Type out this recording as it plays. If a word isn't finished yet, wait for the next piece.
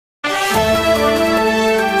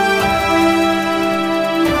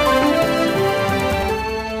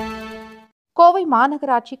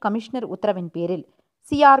மாநகராட்சி கமிஷனர் உத்தரவின் பேரில்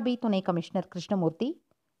சிஆர்பி துணை கமிஷனர் கிருஷ்ணமூர்த்தி,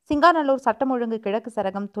 சிங்காநல்லூர் சட்டம் ஒழுங்கு கிழக்கு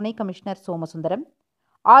சரகம் துணை கமிஷனர் சோமசுந்தரம்,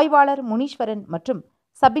 ஆய்வாளர் முனீஸ்வரன் மற்றும்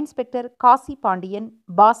சப் இன்ஸ்பெக்டர் காசி பாண்டியன்,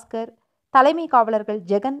 பாஸ்கர், தலைமை காவலர்கள்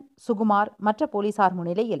ஜெகன், சுகுமார், மற்ற போலீசார்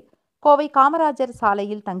முன்னிலையில் கோவை காமராஜர்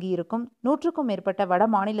சாலையில் தங்கியிருக்கும் 100க்கும் மேற்பட்ட வட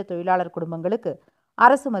மாநில தொழிலாளர் குடும்பங்களுக்கு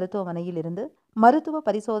அரசு மருத்துவமனையில் இருந்து மருத்துவ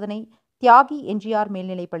பரிசோதனை தியாகி என்ஜிஆர்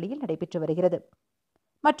மேல்நிலைப் பள்ளியில் நடைபெற்று வருகிறது.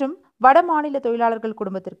 மற்றும் வட மாநில தொழிலாளர்கள்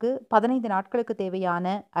குடும்பத்திற்கு 15 நாட்களுக்கு தேவையான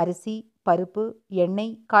அரிசி, பருப்பு,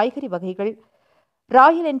 எண்ணெய், காய்கறி வகைகள்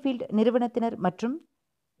ராயல் என்ஃபீல்டு நிறுவனத்தினர் மற்றும்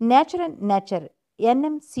நேச்சர்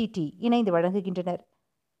NMCT இணைந்து வழங்குகின்றனர்.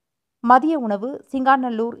 மதிய உணவு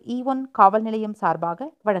சிங்காநல்லூர் E1 காவல் நிலையம் சார்பாக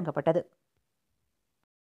வழங்கப்பட்டது.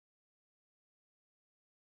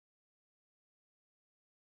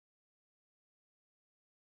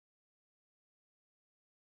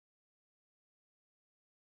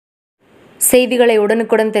 செய்திகளை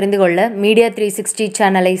உடனுக்குடன் தெரிந்து கொள்ள மீடியா 360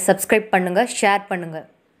 சேனலை சப்ஸ்கிரைப் பண்ணுங்க, ஷேர் பண்ணுங்க.